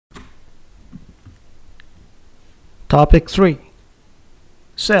Topic 3.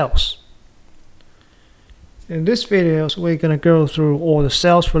 Sales. In this video, we're going to go through all the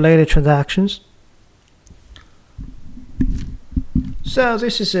sales related transactions. So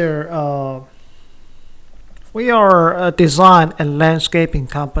this is we are a design and landscaping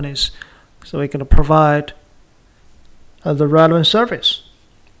companies, so we're going to provide the relevant service.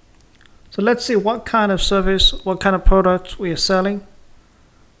 So let's see what kind of service, what kind of products we are selling.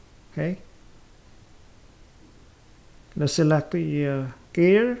 Okay. Let's select the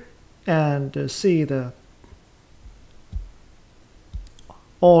gear and see the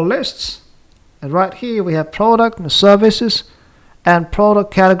all lists. And right here we have product and services and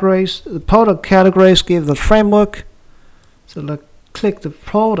product categories. The product categories give the framework. So let's click the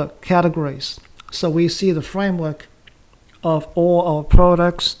product categories. So we see the framework of all our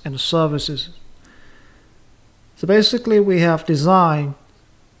products and services. So basically we have design,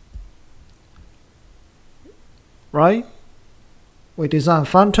 right? We design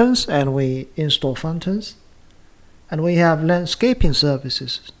fountains and we install fountains. And we have landscaping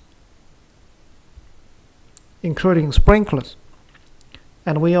services, including sprinklers.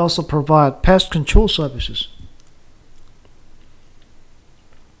 And we also provide pest control services.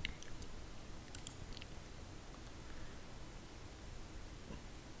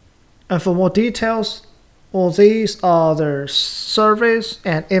 And for more details, all these are the service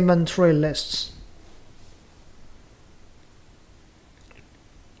and inventory lists.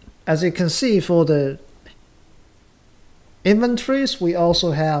 As you can see, for the inventories, we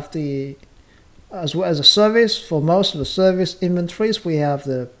also have the, as well as a service, for most of the service inventories, we have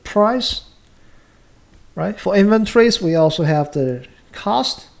the price, right? For inventories, we also have the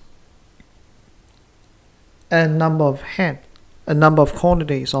cost and number of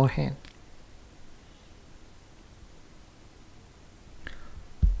quantities on hand.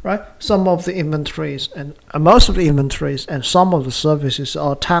 Right? Some of the inventories and most of the inventories and some of the services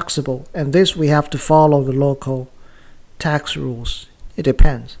are taxable, and this we have to follow the local tax rules. It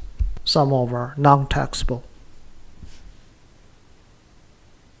depends. Some of are non-taxable.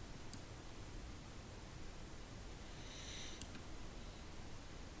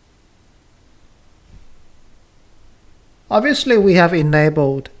 Obviously, we have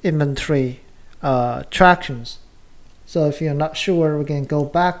enabled inventory tractions. So if you're not sure, we can go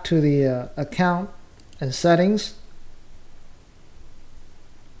back to the account and settings.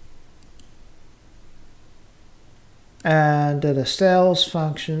 And the sales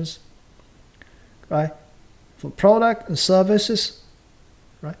functions, right? For product and services,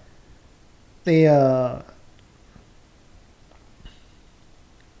 right?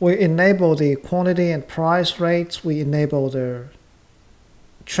 We enable the quantity and price rates. We enable the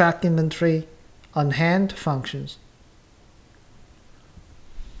track inventory on hand functions.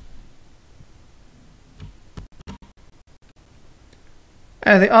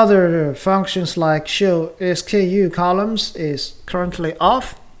 And the other functions like show SKU columns is currently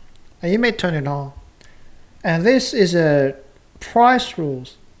off, and you may turn it on. And this is a price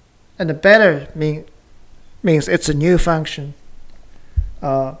rules, and the better means it's a new function.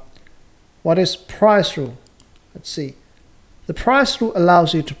 What is price rule? Let's see. The price rule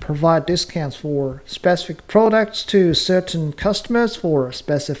allows you to provide discounts for specific products to certain customers for a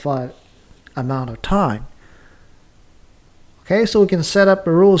specified amount of time. Okay, so we can set up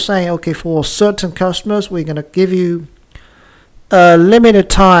a rule saying, okay, for certain customers, we're going to give you a limited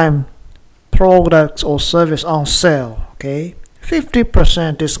time products or service on sale. Okay,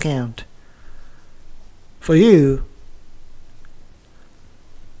 50% discount. For you,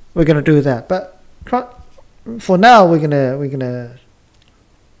 we're going to do that. But for now, we're gonna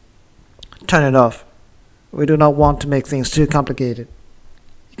turn it off. We do not want to make things too complicated.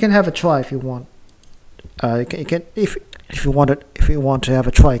 You can have a try if you want. If you want to have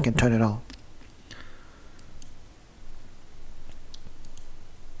a try, you can turn it on.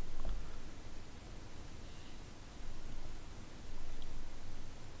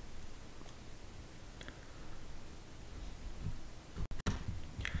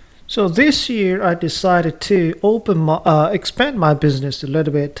 So this year I decided to expand my business a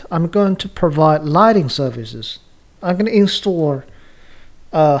little bit. I'm going to provide lighting services. I'm going to install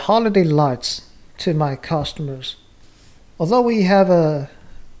holiday lights to my customers. Although we have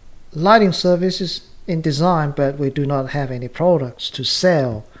lighting services in design, but we do not have any products to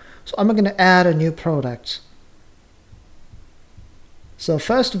sell. So I'm going to add a new product. So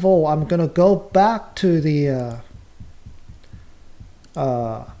first of all, I'm going to go back to the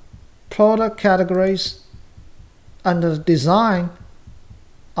product categories. Under design,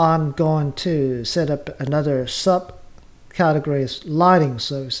 I'm going to set up another subcategory, lighting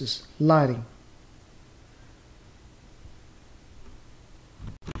services, lighting.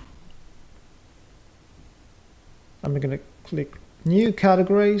 I'm going to click new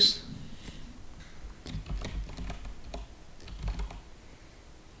categories.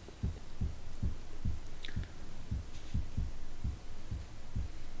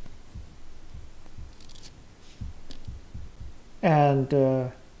 And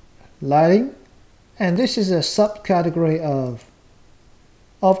lighting, and this is a subcategory of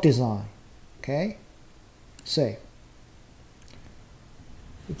design. Okay, save.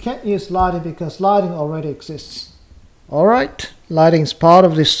 You can't use lighting because lighting already exists. All right, lighting is part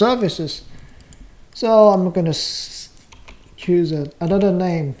of the services, so I'm going to choose another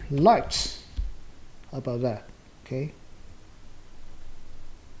name, lights. How about that? Okay.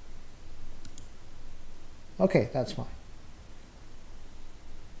 Okay, that's fine.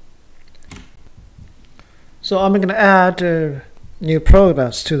 So I'm going to add new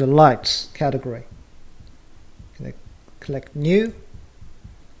products to the lights category. Going to click new.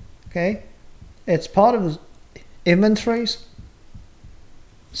 Okay, it's part of the inventories.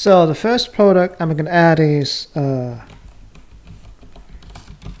 So the first product I'm going to add is the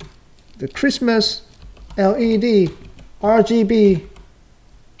Christmas LED RGB,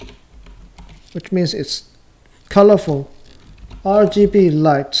 which means it's colorful RGB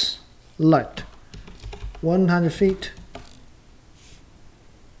light 100 feet.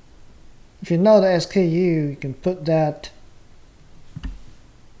 If you know the SKU, you can put that.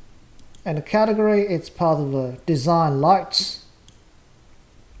 And the category, it's part of the design lights.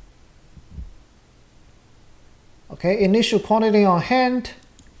 Okay, initial quantity on hand,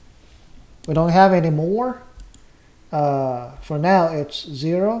 we don't have any more. For now it's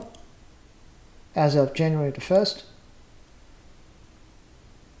 0 as of January the 1st.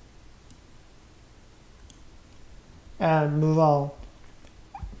 And move on.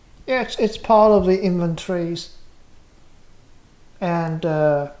 Yeah, it's part of the inventories. And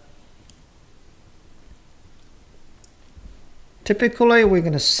typically we're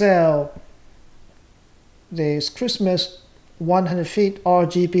going to sell these Christmas 100 feet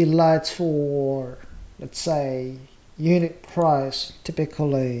RGB lights for, let's say, unit price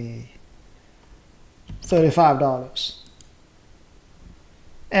typically $35.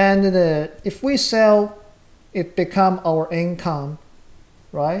 And if we sell, it become our income,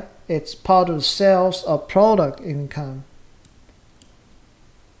 right? It's part of the sales of product income.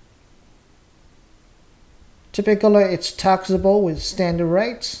 Typically, it's taxable with standard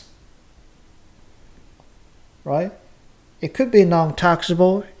rates, right? It could be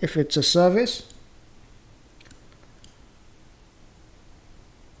non-taxable if it's a service.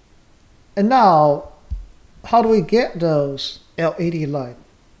 And now, how do we get those LED lights?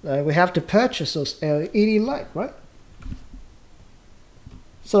 We have to purchase those LED lights, right?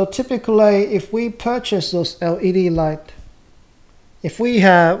 So typically, if we purchase those LED lights, if we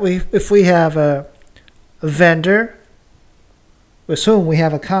have a vendor with whom we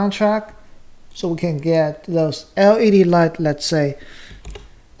have a contract, so we can get those LED lights, let's say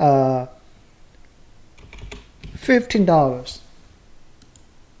 $15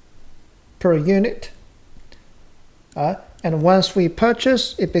 per unit. And once we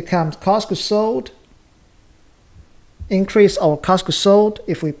purchase, it becomes cost of goods sold. Increase our cost of goods sold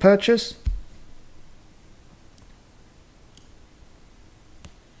if we purchase.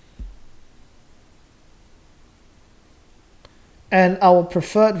 And our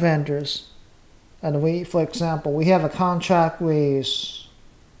preferred vendors, and we, for example, we have a contract with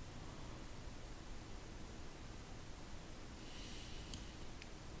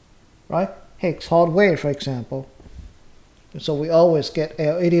Hicks Hardware, for example. So we always get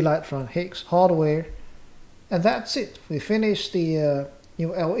LED light from Hicks Hardware, and that's it. We finished the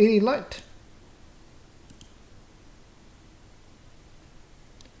new LED light.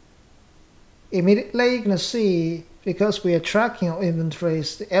 Immediately you're gonna see, because we are tracking our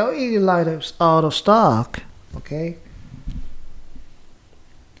inventories, the LED light is out of stock. Okay.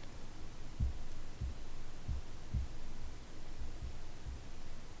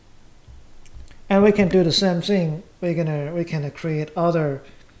 And we can do the same thing. We can create other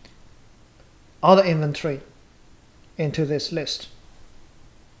inventory into this list.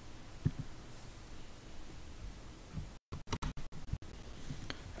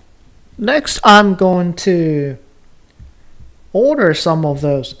 Next, I'm going to order some of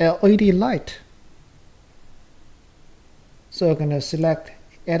those LED light. So we're going to select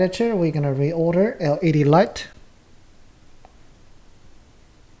editor. We're going to reorder LED light.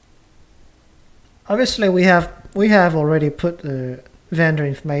 Obviously, we have already put the vendor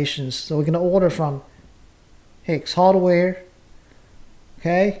information, so we're going to order from Hicks Hardware.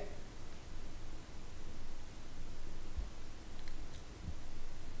 Okay.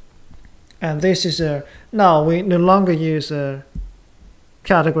 And this is now we no longer use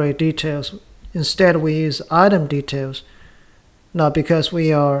category details. Instead, we use item details. Now, because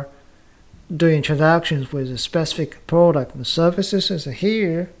we are doing transactions with a specific product and services, is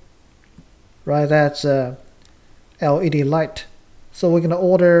here, right? That's LED light. So we're gonna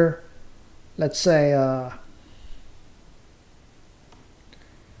order, let's say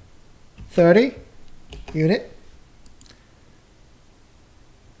 30 unit.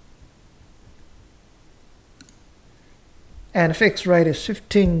 And fixed rate is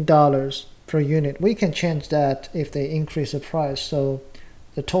 $15 per unit. We can change that if they increase the price. So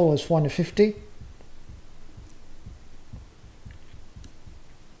the total is 450.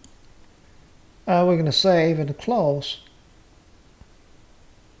 We're going to save and close.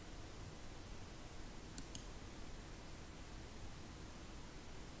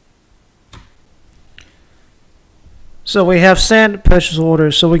 So we have sent purchase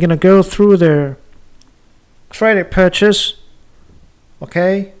orders. So we're going to go through their credit purchase.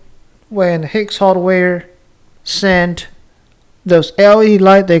 Okay, when Hicks Hardware send those LED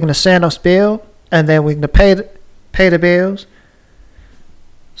light, they're gonna send us bill, and then we're gonna pay the bills.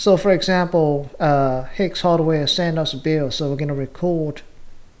 So for example, Hicks Hardware send us a bill, so we're gonna record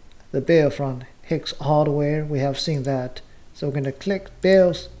the bill from Hicks Hardware. We have seen that, so we're gonna click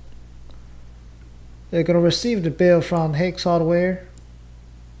bills. They're gonna receive the bill from Hicks Hardware.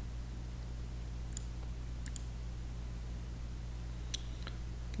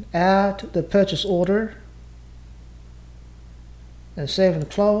 Add the purchase order and save and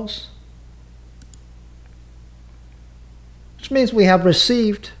close, which means we have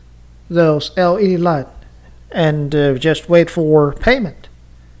received those LED light, and just wait for payment.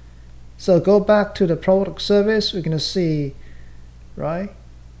 So go back to the product service. We're going to see, right,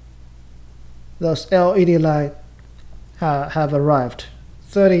 those LED light have arrived,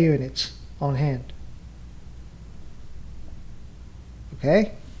 30 units on hand.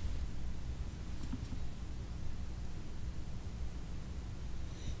 Okay.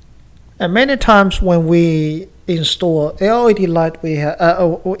 And many times when we install LED light, we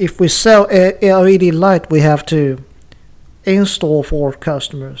if we sell LED light, we have to install for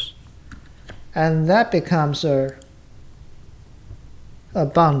customers, and that becomes a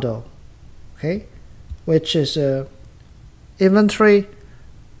bundle, okay, which is inventory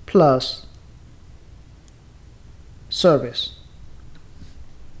plus service.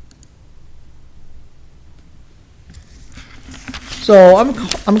 So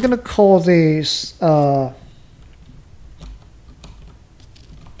I'm gonna call these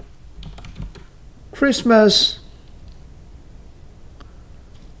Christmas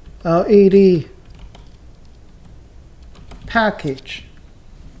LED package.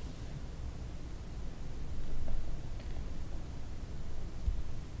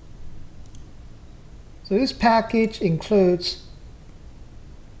 So this package includes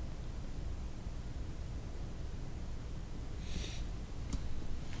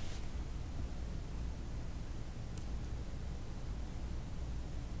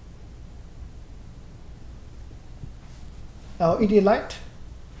LED light,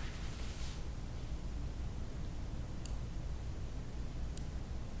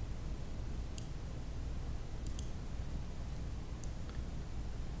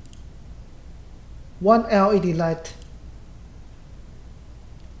 one LED light,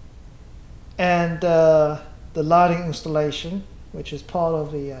 and the lighting installation, which is part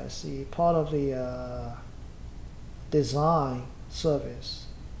of the design service.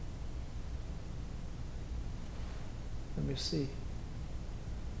 Let me see.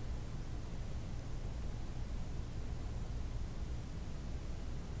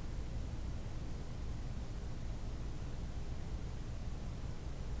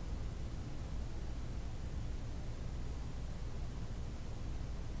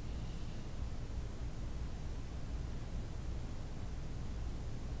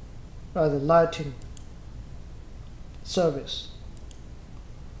 The lighting service.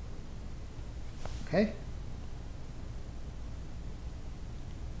 Okay.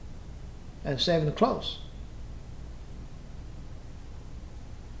 And save and close.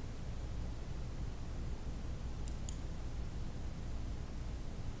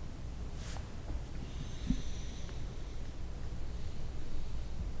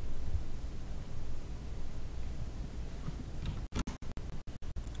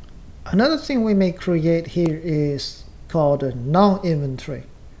 Another thing we may create here is called a non-inventory.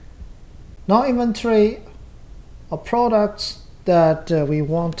 Non-inventory are products that we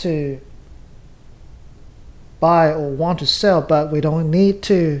want to buy or want to sell, but we don't need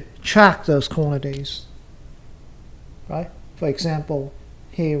to track those quantities, right? For example,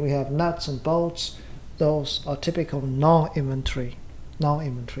 Here we have nuts and bolts. Those are typical non-inventories.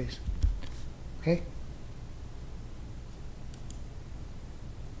 Okay.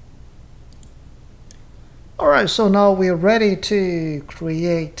 Alright, so now we're ready to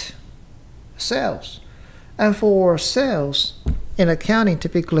create sales. And for sales, in accounting,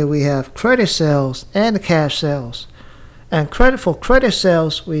 typically we have credit sales and cash sales. And for credit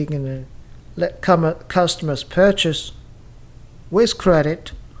sales, we're going to let customers purchase with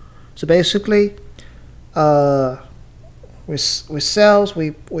credit. So basically, with sales,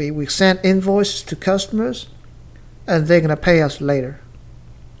 we send invoices to customers, and they're going to pay us later.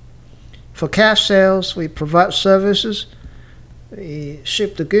 For cash sales, we provide services, we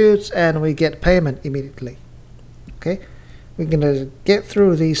ship the goods, and we get payment immediately. Okay, we're going to get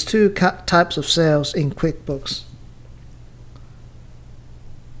through these two types of sales in QuickBooks.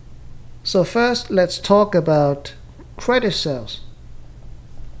 So first, let's talk about credit sales.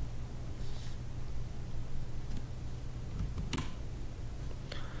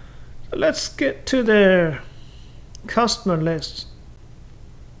 So let's get to the customer list.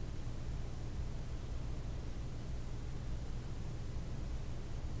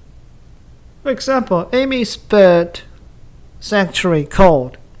 For example, Amy's Bird Sanctuary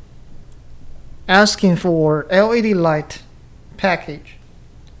called asking for LED light package.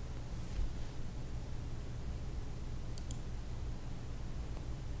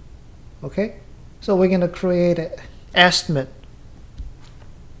 Okay, so we're going to create an estimate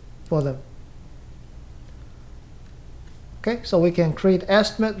for them. Okay, so we can create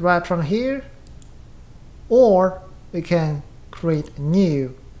estimate right from here, or we can create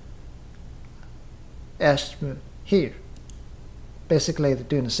new estimate here. Basically, they're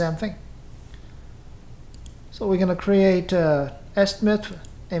doing the same thing. So we're going to create an estimate for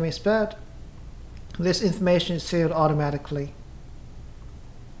Amy's Bird. This information is filled automatically.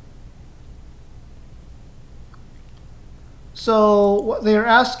 So what they're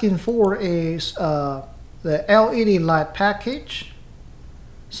asking for is the LED light package.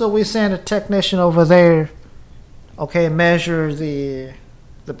 So we send a technician over there, okay, measure the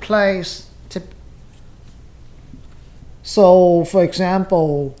place. So for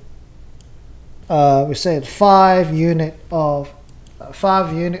example, we said 5 unit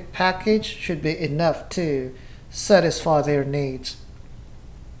package should be enough to satisfy their needs.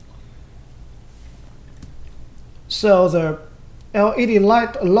 So the LED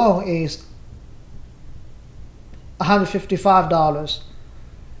light alone is $155,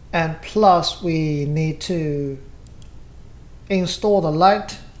 and plus we need to install the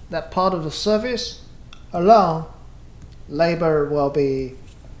light. That part of the service alone, labor will be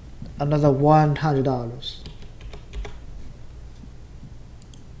another $100.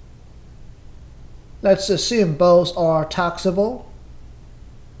 Let's assume both are taxable.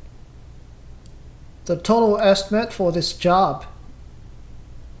 The total estimate for this job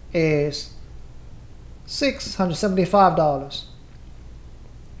is $675.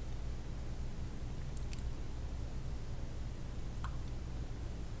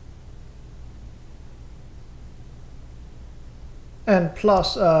 And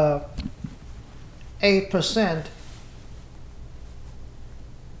plus 8%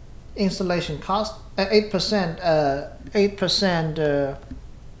 installation cost, 8%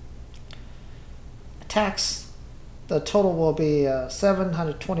 tax. The total will be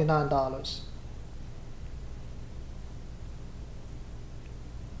 $729.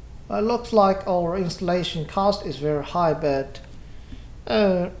 It looks like our installation cost is very high, but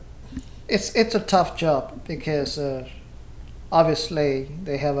it's a tough job because obviously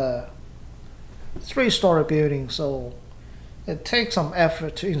they have a 3-story building, so it takes some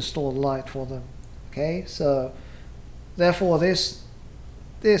effort to install light for them. Okay, so therefore this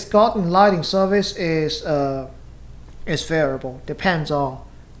garden lighting service is variable, depends on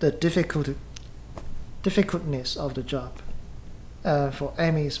the difficultness of the job. For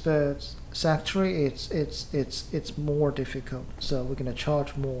Amy's Bird Sanctuary, it's more difficult, so we're gonna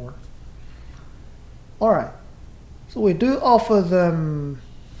charge more. All right, so we do offer them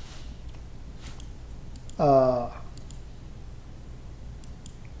a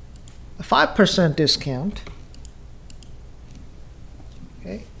 5% discount.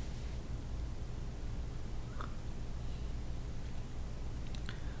 Okay.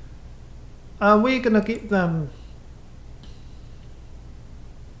 We're gonna give them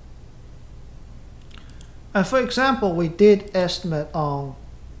for example, we did estimate on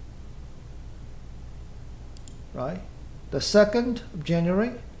the 2nd of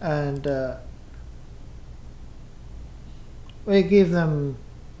January, and we give them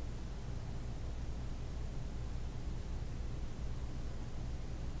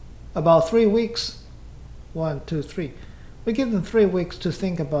about 3 weeks. 1, 2, 3. We give them 3 weeks to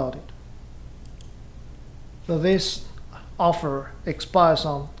think about it. So this offer expires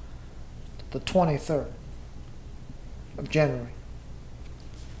on the 23rd of January.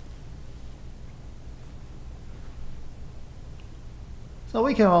 So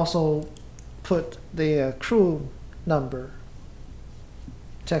we can also put the crew number,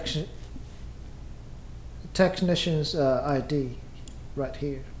 technician's ID right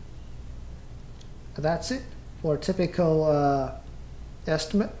here. And that's it for a typical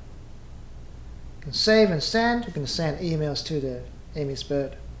estimate. You can save and send. You can send emails to the Amy's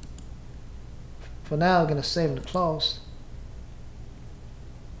Bird. For now, I'm going to save and close.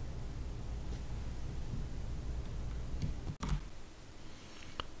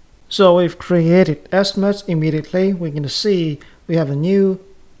 So we've created estimates immediately. We're going to see we have a new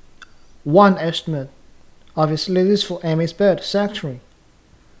one estimate. Obviously, this is for Amy's Bird Factory.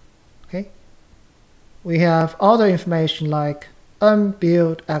 Okay. We have other information like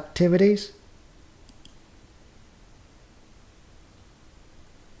unbilled activities.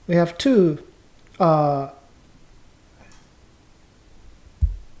 We have two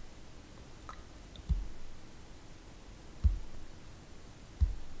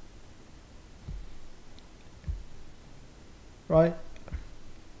right?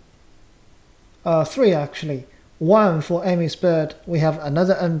 3 actually. 1 for Amy's Bird. We have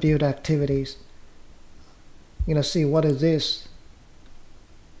another unbilled activities. You're gonna see what is this.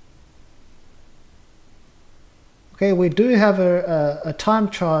 Okay, we do have a time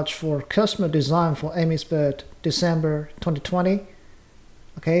charge for customer design for Amy's Bird, December 2020.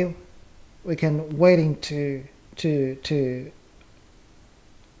 Okay, we can waiting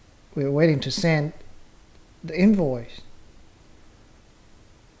we're waiting to send the invoice.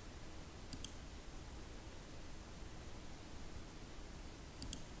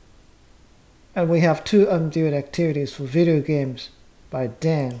 And we have 2 unbilled activities for video games by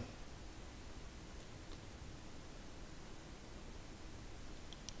Dan.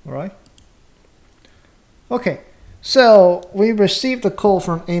 Alright. Okay, so we received the call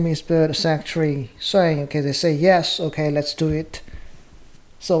from Amy's Bird Factory saying, okay, they say yes, okay, let's do it.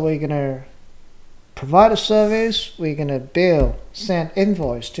 So we're gonna provide a service, we're gonna bill, send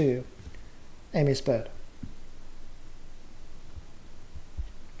invoice to Amy's Bird.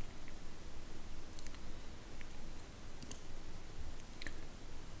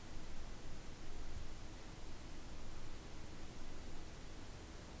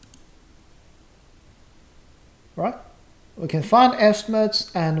 Right? We can find estimates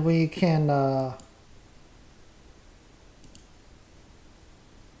and we can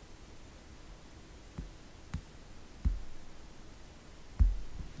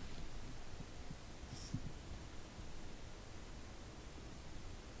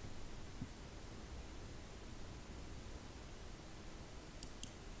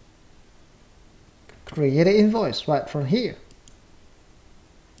create an invoice right from here.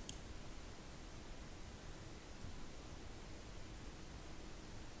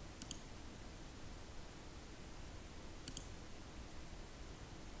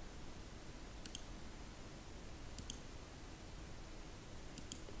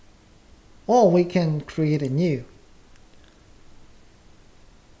 Or we can create a new,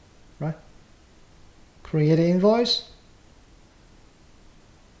 right? Create an invoice.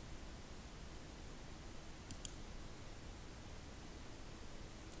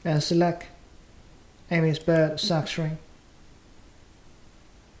 And select Amy's Bird Factory.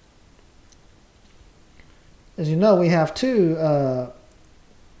 As you know, we have 2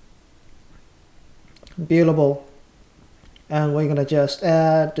 billable, and we're gonna just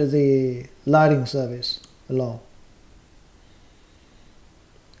add the lighting service alone.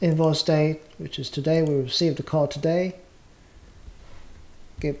 Invoice date, which is today, we received the call today.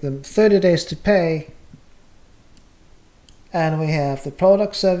 Give them 30 days to pay. And we have the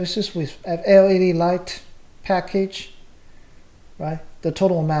product services with LED light package, right? The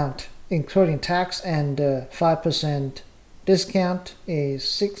total amount, including tax and 5% discount, is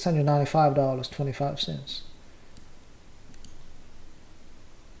 $695.25.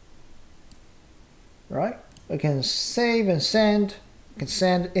 Right? We can save and send. We can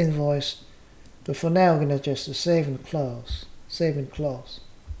send invoice, but for now we're gonna just save and close. Save and close.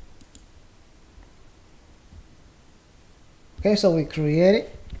 Okay, so we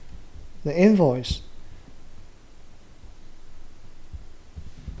created the invoice.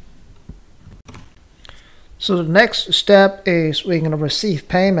 So the next step is we're going to receive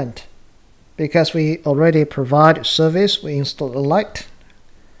payment. Because we already provide service, we install a light.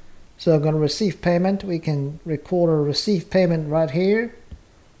 So we're going to receive payment. We can record or receive payment right here.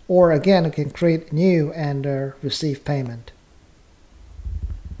 or again you can create new and receive payment.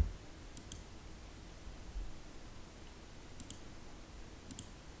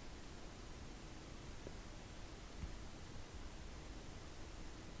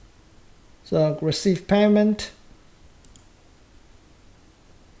 So receive payment.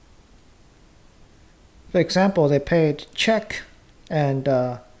 For example, they paid check, and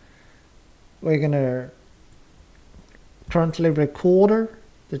we're gonna currently record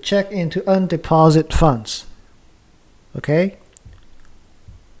the check into undeposit funds. Okay,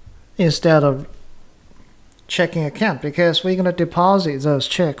 instead of checking account, because we're gonna deposit those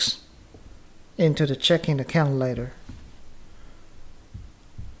checks into the checking account later.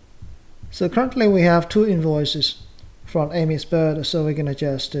 So currently we have 2 invoices from Amy's Bird, so we're gonna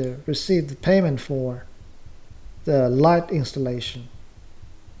just receive the payment for the light installation.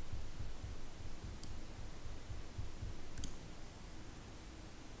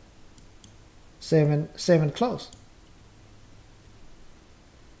 Save and close.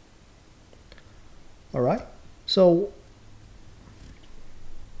 All right, so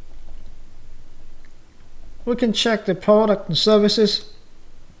we can check the product and services.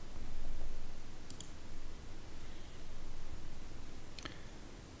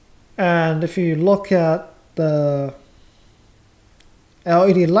 And if you look at the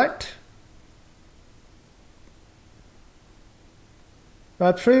LED light,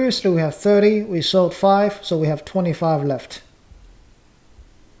 right, previously we have 30, we sold 5, so we have 25 left,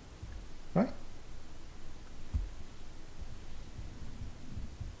 right?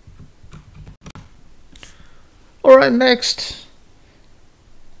 All right, next,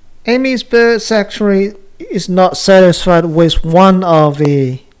 Amy's Bird Factory is not satisfied with one of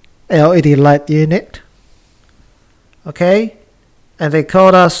the LED light unit. Okay, and they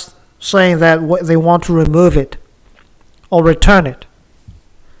called us saying that they want to remove it or return it.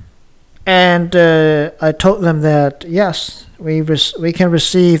 And I told them that yes, we can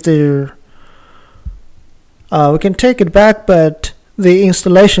receive the we can take it back, but the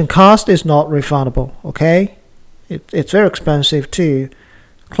installation cost is not refundable. Okay, it's very expensive to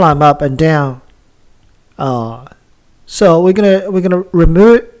climb up and down. So we're gonna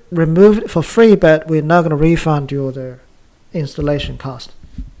remove it for free, but we're not gonna refund you the installation cost,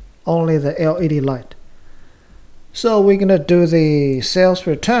 only the LED light. So we're gonna do the sales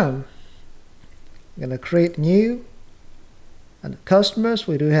return. We're gonna create new, and the customers,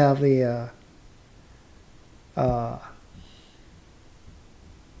 we do have the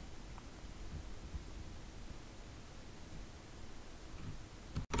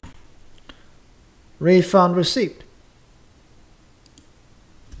refund receipt.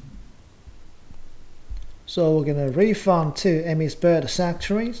 So we're gonna refund to Amy's Bird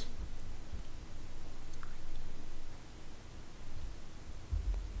Factories.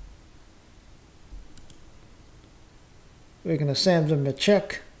 We're gonna send them a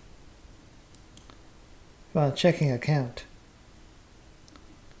check from a checking account.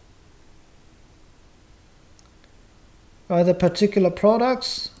 For the particular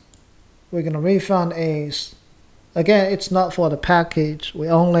products, we're gonna refund again, it's not for the package. We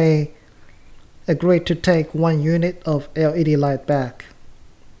only agreed to take 1 unit of LED light back.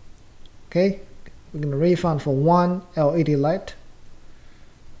 Okay, we're going to refund for 1 LED light,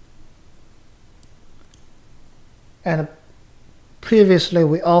 and previously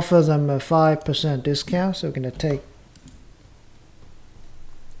we offered them a 5% discount, so we're going to take.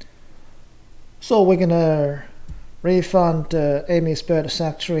 So we're going to refund Amy's Bird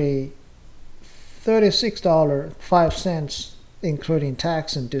Factory $36.05, including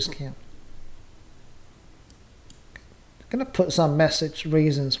tax and discount. Gonna put some message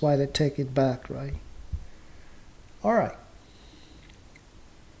reasons why they take it back, right? All right.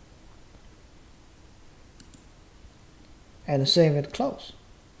 And save it close.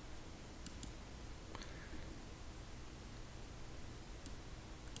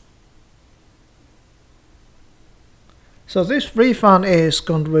 So this refund is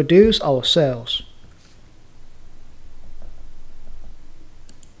going to reduce our sales.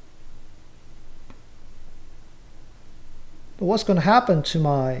 But what's going to happen to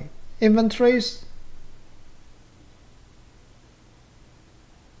my inventories?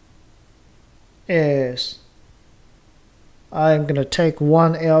 Is I'm going to take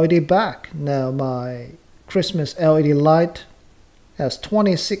 1 LED back. Now my Christmas LED light has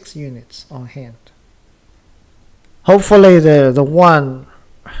 26 units on hand. Hopefully the one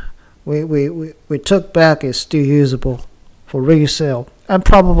we took back is still usable for resale, and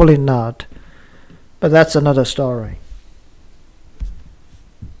probably not, but that's another story.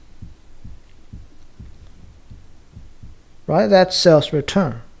 Right, that's sales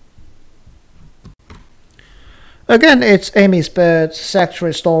return. Again, it's Amy's Bird's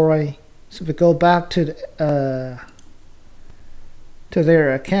factory story. So we go back to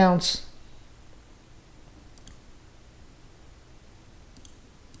their accounts.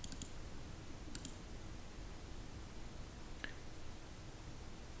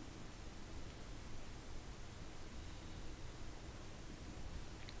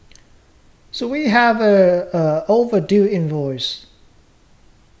 So we have a overdue invoice,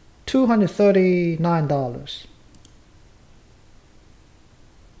 $239,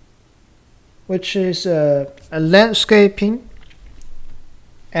 which is a landscaping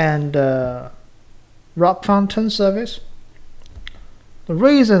and rock fountain service. The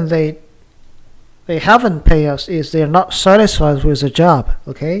reason they haven't paid us is they're not satisfied with the job.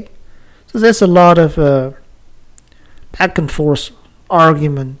 Okay, so there's a lot of back and forth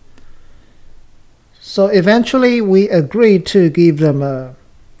argument. So eventually we agreed to give them a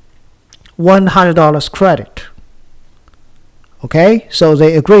 $100 credit. Okay, so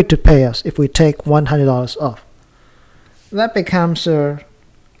they agreed to pay us if we take $100 off. That becomes a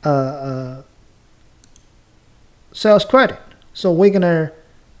sales credit. So we're gonna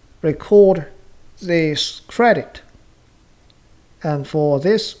record this credit, and for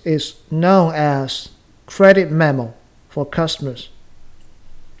this is known as credit memo for customers.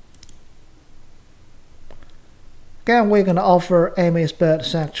 Again, we're going to offer Amy's Bird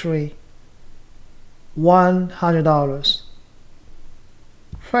Factory $100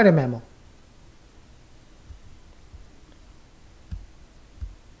 credit memo.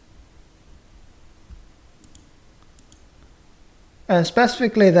 And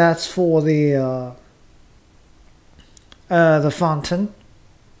specifically that's for the fountain.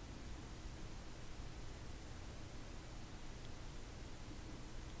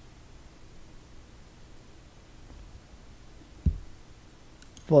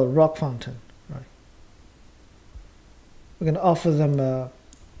 For rock fountain, right? We're going to offer them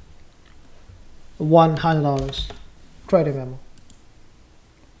 $100 credit memo,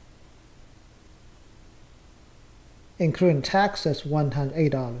 including tax. That's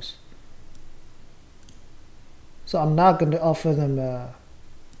 $108. So I'm not going to offer them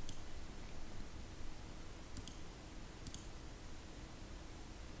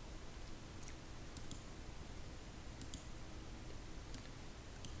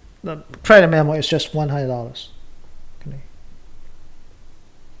the credit memo is just $100. Okay.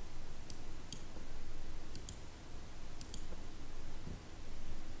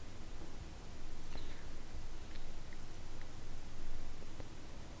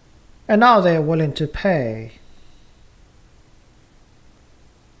 And now they're willing to pay.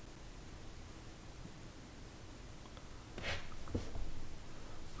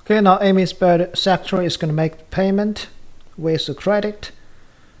 Okay, now Amy's Bird Factory is going to make the payment with the credit.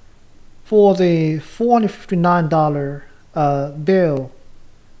 For the $459 bill,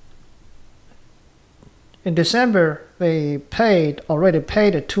 in December they already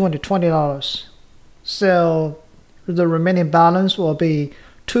paid $220, so the remaining balance will be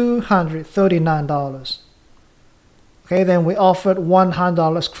 $239. Okay, then we offered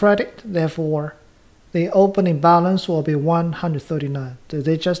 $100 credit, therefore the opening balance will be $139. So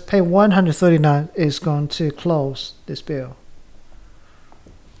they just pay $139 is going to close this bill.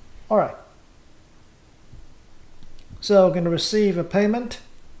 Alright. So we're going to receive a payment.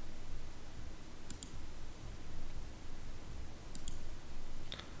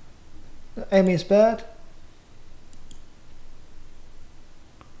 Amy's Bird.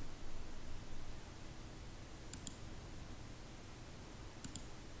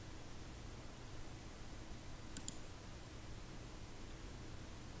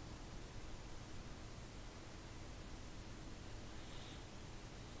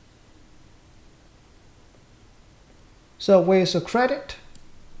 So where's the credit?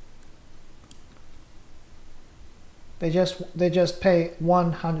 They just pay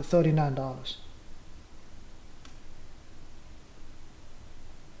 $139.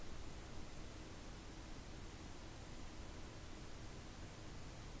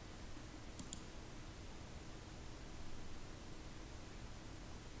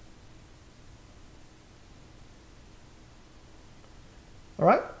 All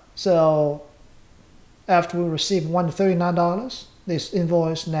right. So after we receive $139, this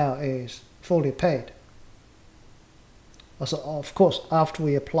invoice now is fully paid. Also, of course, after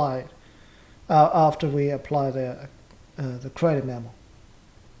we apply the credit memo.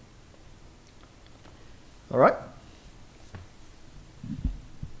 All right.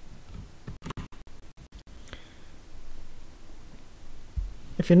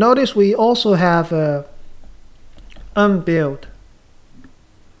 If you notice, we also have unbilled.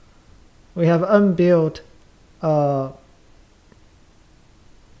 We have unbilled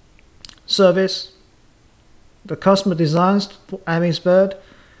service the customer designs for Amy's bird.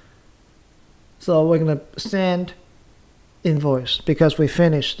 So we're going to send invoice because we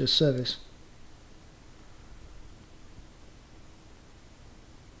finished the service.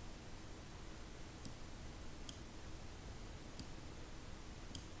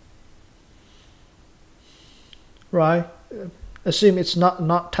 Right, assume it's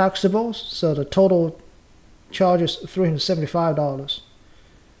not taxable, so the total charge is $375.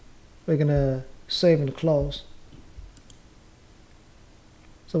 We're gonna save and close.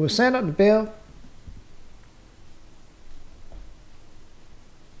 So we send out the bill.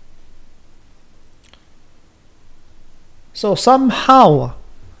 So somehow,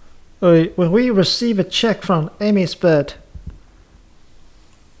 when we receive a check from Amy's bird,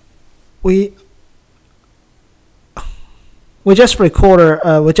 we just record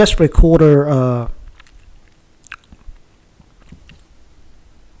a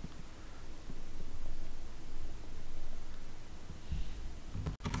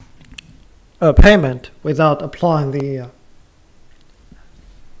payment without applying the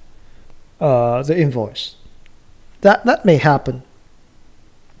invoice. That may happen.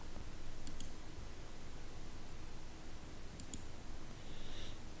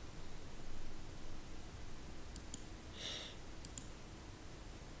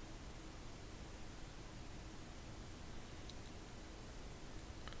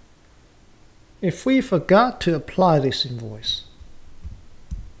 If we forgot to apply this invoice,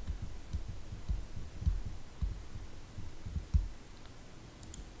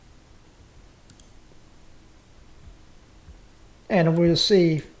 and we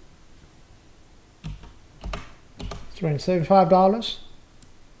receive $375,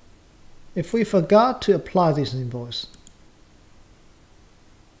 if we forgot to apply this invoice,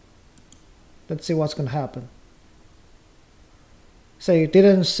 let's see what's going to happen. Say you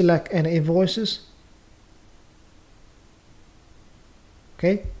didn't select any invoices.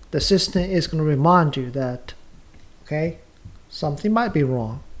 Okay, the system is going to remind you that, okay, something might be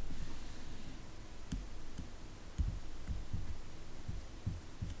wrong.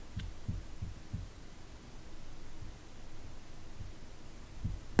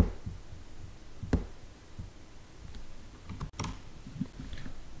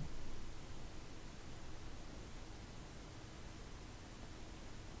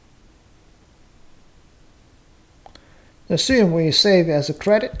 Assume we save as a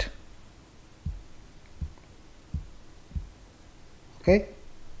credit. Okay,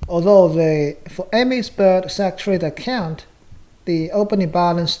 although for Amy's bird Trade account, the opening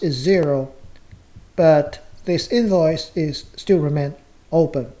balance is 0, but this invoice is still remain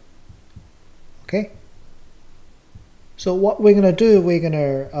open. Okay, so what we're gonna do, we're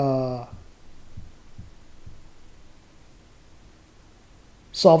gonna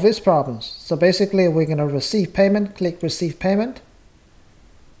solve these problems. So basically we're going to receive payment, click receive payment.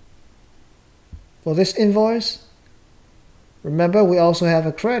 For this invoice, remember we also have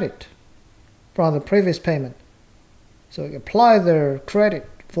a credit from the previous payment. So we apply the credit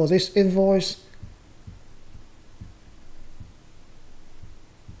for this invoice.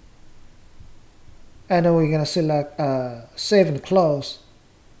 And then we're going to select save and close.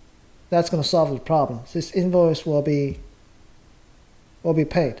 That's going to solve the problem. This invoice will be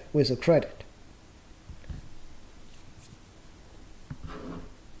paid with a credit.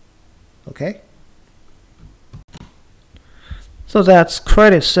 Okay, so that's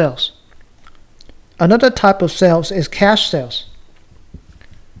credit sales. Another type of sales is cash sales.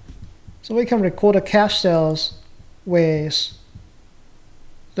 So we can record a cash sales with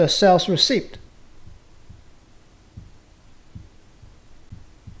the sales receipt.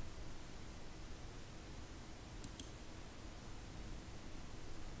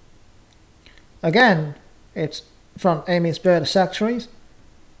 Again, it's from Amy's bird factories.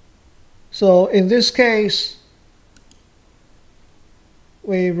 So in this case,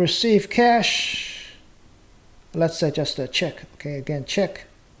 we receive cash. Let's say just a check. Okay, again, check.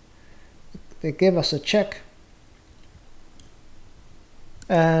 They give us a check.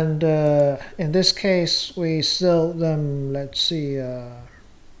 And in this case, we sell them, let's see,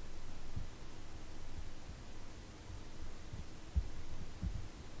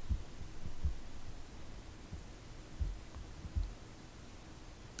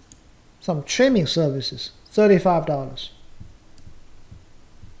 some trimming services, $35.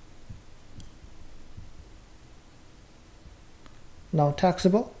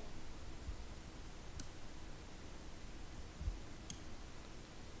 Non-taxable.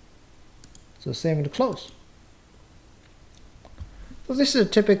 So save and close. So this is a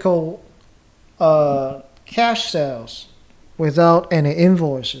typical cash sales without any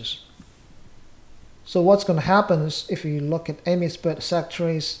invoices. So what's going to happen is if you look at Amy's Bird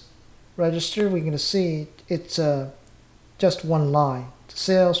Factory's register, we're going to see it's just one line.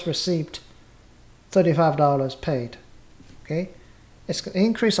 Sales received, $35 paid. Okay, it's going to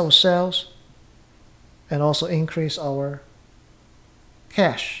increase our sales and also increase our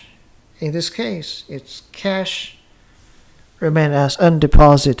cash. In this case, it's cash remain as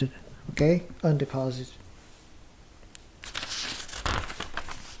undeposited. Okay, undeposited.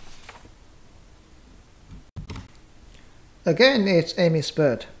 Again, it's Amy's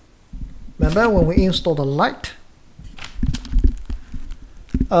Bird. Remember when we install the light?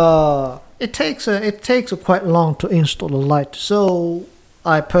 It takes quite long to install the light. So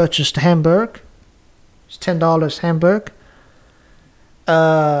I purchased Hamburg. It's $10 Hamburg.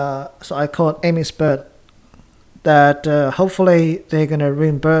 So I called Amy's Bird that hopefully they're gonna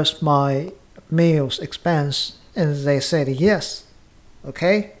reimburse my meals expense, and they said yes.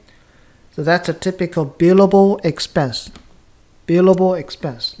 Okay, so that's a typical billable expense. Billable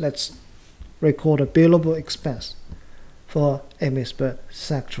expense. Let's record a billable expense for Amy's Bird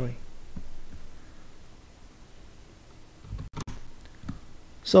Factory.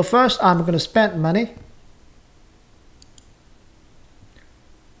 So first I'm going to spend money.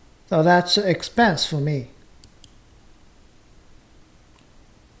 So that's an expense for me.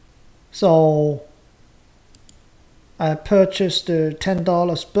 So I purchased the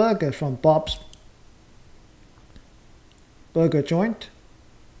 $10 burger from Bob's Burger Joint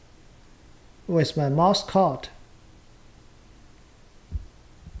with my mouse card.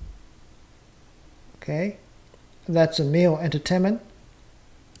 Okay, that's a meal entertainment.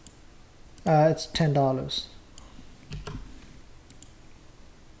 It's $10.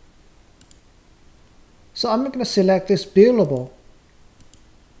 So I'm going to select this billable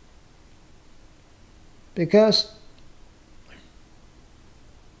because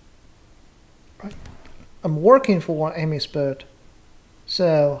I'm working for Amy's Bird,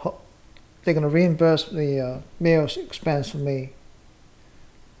 so they're going to reimburse the meals expense for me.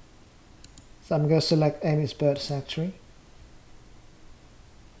 So I'm going to select Amy's Bird Factory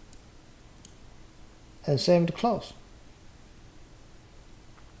and save to close.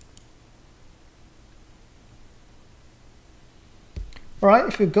 Alright,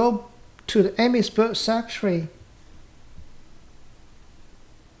 if you go to the Amy's Bird Factory,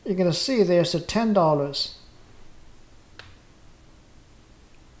 you're going to see there's a $10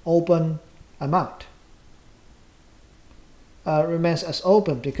 open amount. Remains as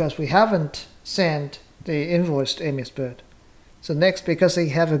open because we haven't sent the invoice to Amy's Bird. So next, because they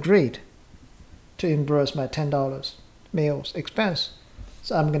have agreed to reimburse my $10 meals expense,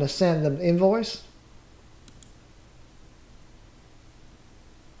 so I'm going to send them the invoice.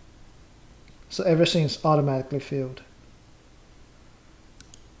 So everything is automatically filled.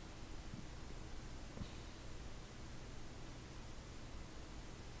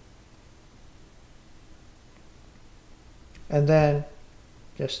 And then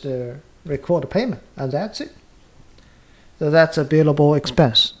just record the payment, and that's it. So that's a billable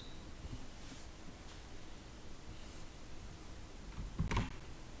expense.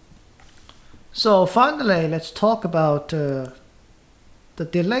 So finally, let's talk about the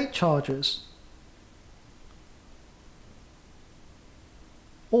delayed charges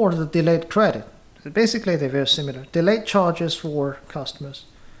or the delayed credit. Basically, they're very similar. Delayed charges for customers.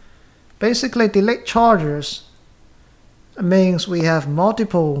 Basically, delayed charges means we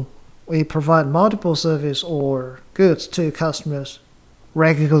provide multiple service or goods to customers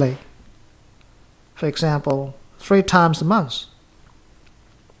regularly. For example, 3 times a month.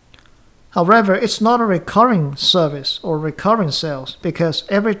 However, it's not a recurring service or recurring sales because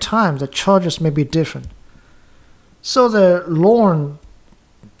every time the charges may be different. So the loan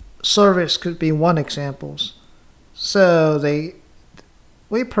service could be one example. So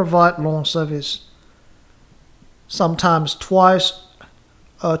we provide loan service sometimes twice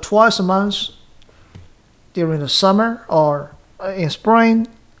a month during the summer or in spring,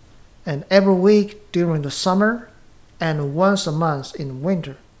 and every week during the summer, and once a month in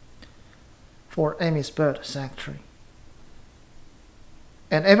winter for Amy's Bird Factory.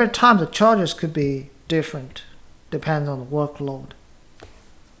 And every time the charges could be different, depends on the workload.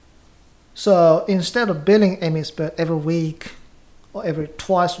 So instead of billing Amy's Bird every week or every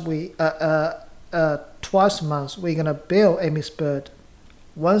twice a month, we're gonna bill Amy's Bird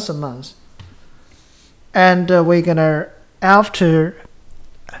once a month, and we're gonna, after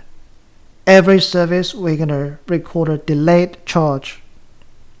every service, we're gonna record a delayed charge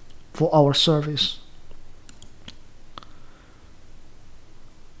for our service.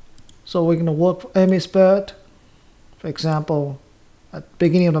 So we're going to work for Amy's bird, for example, at the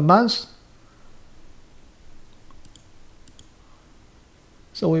beginning of the month.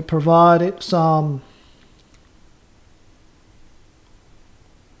 So we provided some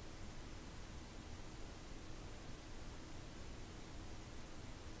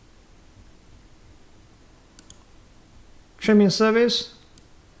trimming service.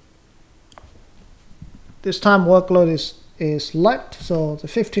 This time workload is light, so the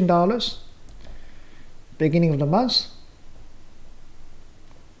 $15 beginning of the month.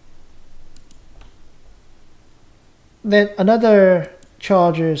 Then another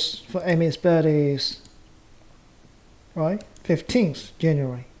charges for Amy's bird is right 15th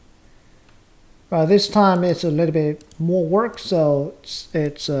January. Right, this time it's a little bit more work, so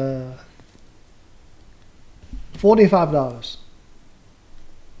it's $45.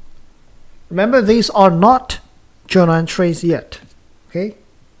 Remember, these are not journal entries yet, okay?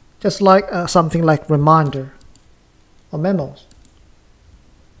 Just like something like reminder or memos.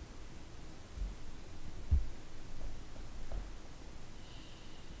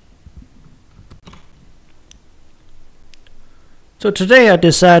 So today I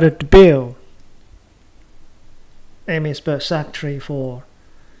decided to build Amy's bird factory for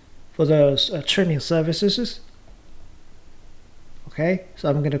those trimming services. Okay, so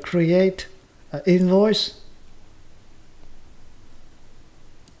I'm going to create an invoice.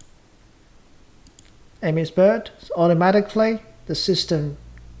 Amy's bird. So automatically the system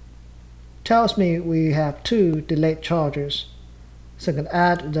tells me we have 2 delayed charges, so I can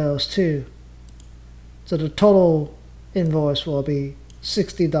add those 2. So the total invoice will be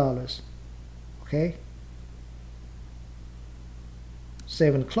 $60. Okay,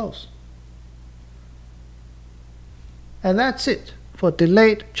 save and close. And that's it for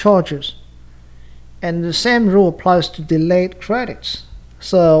delayed charges. And the same rule applies to delayed credits.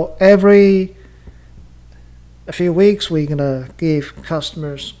 So every a few weeks we're gonna give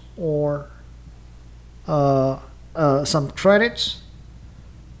customers or some credits.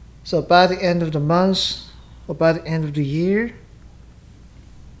 So by the end of the month or by the end of the year,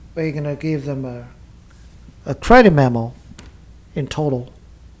 we're gonna give them a credit memo in total.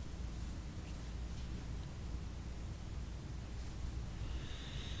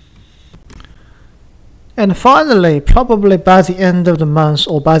 And finally, probably by the end of the month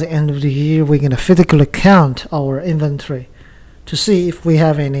or by the end of the year, we're going to physically count our inventory to see if we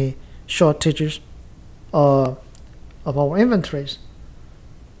have any shortages of our inventories.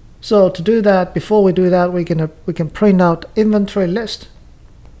 So to do that, before we do that, we can print out inventory list.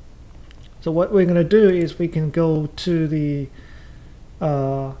 So what we're going to do is we can go to the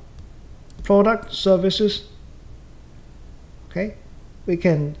product services. Okay, we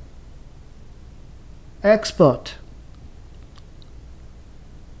can export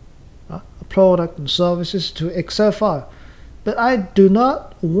a product and services to Excel file, but I do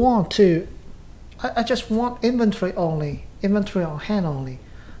not want to. I just want inventory only, inventory on hand only.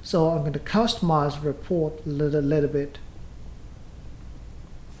 So I'm going to customize the report a little bit.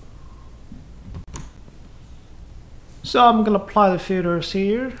 So I'm going to apply the filters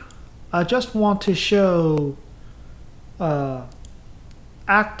here. I just want to show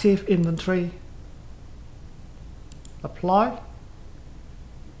active inventory. Apply.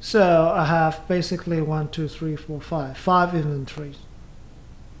 So I have basically 5 inventories.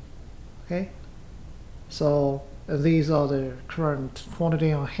 Okay, so these are the current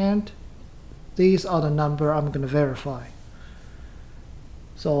quantity on hand. These are the number I'm going to verify.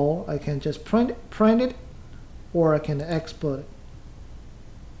 So I can just print it, or I can export it.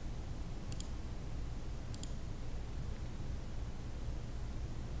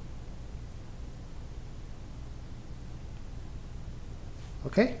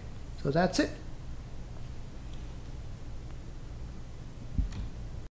 Okay, so that's it.